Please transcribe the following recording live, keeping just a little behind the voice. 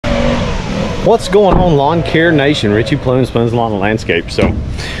What's going on, Lawn Care Nation? Richie Plemons, Lawn and Landscape. So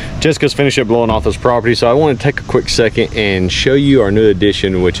Jessica's finished up blowing off this property, so I want to take a quick second and show you our new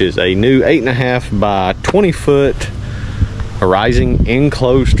addition, which is a new 8.5 by 20 foot rising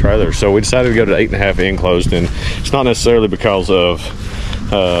enclosed trailer. So we decided to go to 8.5 enclosed, and it's not necessarily because of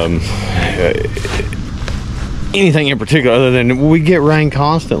anything in particular, other than we get rain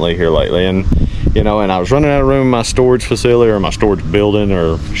constantly here lately, and you know, and I was running out of room in my storage facility or my storage building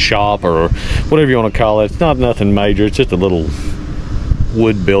or shop or whatever you want to call it. It's not nothing major. It's just a little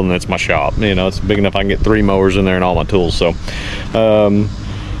wood building. That's my shop. You know, it's big enough I can get 3 mowers in there and all my tools. So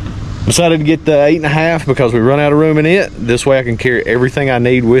decided to get the 8.5 because we run out of room in it. This way I can carry everything I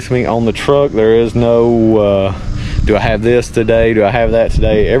need with me on the truck. There is no do I have this today, do I have that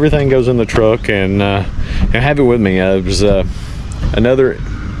today. Everything goes in the truck, and have it with me. It was another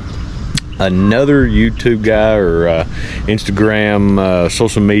YouTube guy or Instagram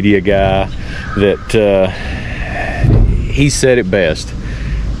social media guy that he said it best.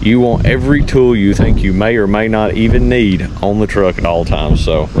 You want every tool you think you may or may not even need on the truck at all times.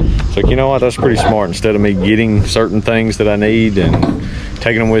 So it's like, you know what, that's pretty smart. Instead of me getting certain things that I need and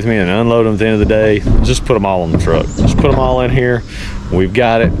taking them with me and unloading them at the end of the day, just put them all on the truck. Just put them all in here. We've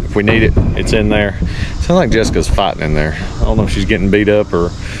got it. If we need it, it's in there. Sounds like Jessica's fighting in there. I don't know if she's getting beat up or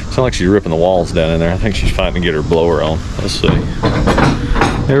sounds like she's ripping the walls down in there. I think she's fighting to get her blower on. Let's see.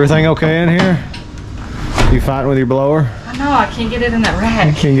 Everything okay in here? You fighting with your blower? I know, I can't get it in that rack.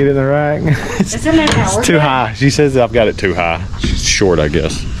 You can't get it in the rack? It's in there now. It's too high. She says I've got it too high. She's short, I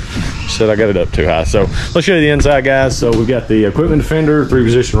guess. She said I got it up too high. So let's show you the inside, guys. So we've got the equipment defender,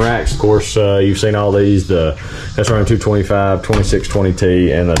 3-position racks. Of course, you've seen all these, the SRM 225,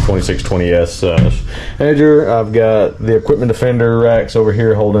 2620T, and the 2620S edger. I've got the equipment defender racks over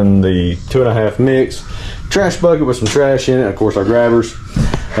here holding the 2.5 mix, trash bucket with some trash in it, of course our grabbers.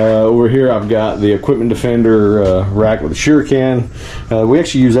 Over here I've got the equipment defender rack with a Shuriken. We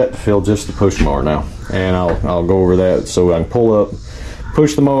actually use that to fill just the push mower now, and I'll go over that so I can pull up,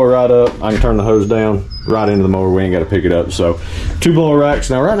 push the mower right up, I can turn the hose down right into the mower. We ain't got to pick it up. So 2 blower racks.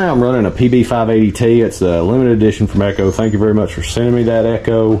 Now right now I'm running a PB580T. It's a limited edition from Echo. Thank you very much for sending me that,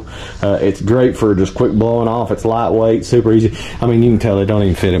 Echo. It's great for just quick blowing off. It's lightweight, super easy. I mean, you can tell it don't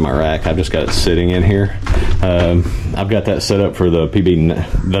even fit in my rack. I've just got it sitting in here. I've got that set up for the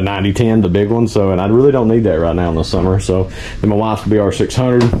PB, the 9010, the big one. So, and I really don't need that right now in the summer. So then my wife's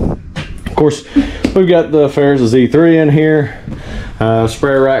BR600. Of course, we've got the Ferris Z3 in here.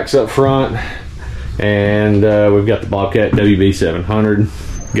 Sprayer racks up front. And we've got the Bobcat WB700,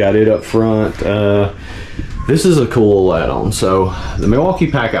 got it up front. This is a cool add-on. So the Milwaukee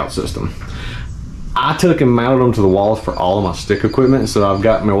pack-out system, I took and mounted them to the walls for all of my stick equipment. So I've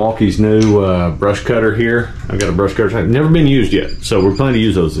got Milwaukee's new brush cutter here. I've got a brush cutter, never been used yet, so we're planning to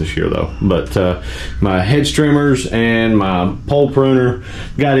use those this year though. But my hedge trimmers and my pole pruner,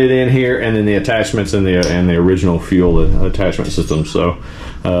 got it in here, and then the attachments and the original fuel attachment system. So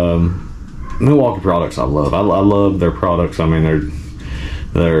Milwaukee products I love. I love their products. I mean,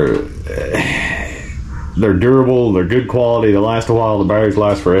 they're durable, they're good quality, they last a while, the batteries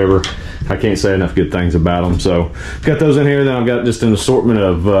last forever. I can't say enough good things about them. So got those in here. Then I've got just an assortment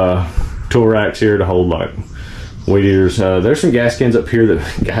of tool racks here to hold like weed eaters. There's some gas cans up here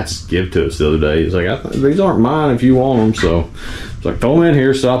that guys give to us the other day. He's like, these aren't mine if you want them. So it's like, throw them in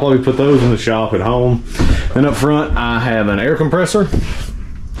here. So I'll probably put those in the shop at home. And up front I have an air compressor.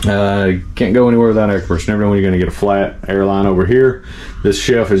 Can't go anywhere without air compressor. Never know when you're going to get a flat air line over here. This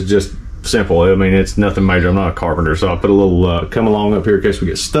shelf is just simple. I mean, it's nothing major. I'm not a carpenter, so I'll put a little come along up here in case we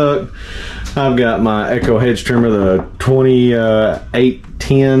get stuck. I've got my Echo hedge trimmer, the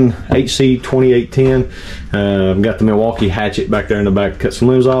 2810 HC 2810. I've got the Milwaukee hatchet back there in the back to cut some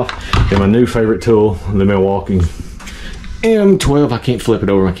limbs off. And my new favorite tool, the Milwaukee M12. I can't flip it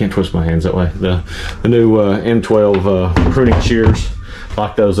over. I can't twist my hands that way. The new M12 pruning shears.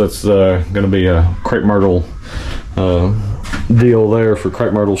 Like those. That's going to be a crepe myrtle deal there for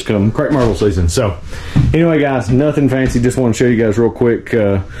crepe myrtles come crepe myrtle season. So anyway, guys, nothing fancy. Just want to show you guys real quick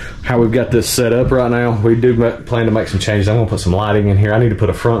how we've got this set up right now. We do plan to make some changes. I'm going to put some lighting in here. I need to put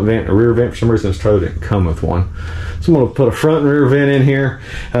a front vent, a rear vent. For some reason this trailer didn't come with one, so I'm going to put a front and rear vent in here.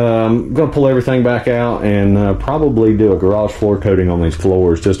 I'm going to pull everything back out and probably do a garage floor coating on these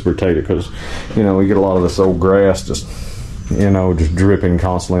floors just to protect it, because you know we get a lot of this old grass just just dripping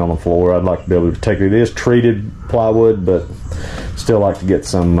constantly on the floor. I'd like to be able to protect it. It is treated plywood, but still like to get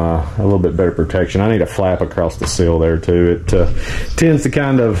some a little bit better protection. I need a flap across the sill there too. It tends to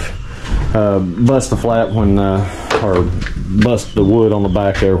kind of bust the flap when or bust the wood on the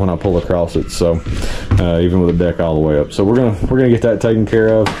back there when I pull across it. So even with the deck all the way up. So we're gonna get that taken care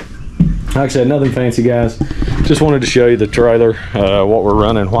of. like I said, nothing fancy, guys. Just wanted to show you the trailer, what we're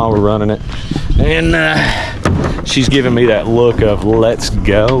running, why we're running it. And she's giving me that look of, let's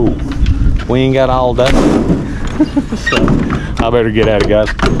go. We ain't got all day. So I better get at it,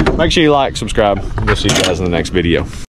 guys. Make sure you like, subscribe. We'll see you guys in the next video.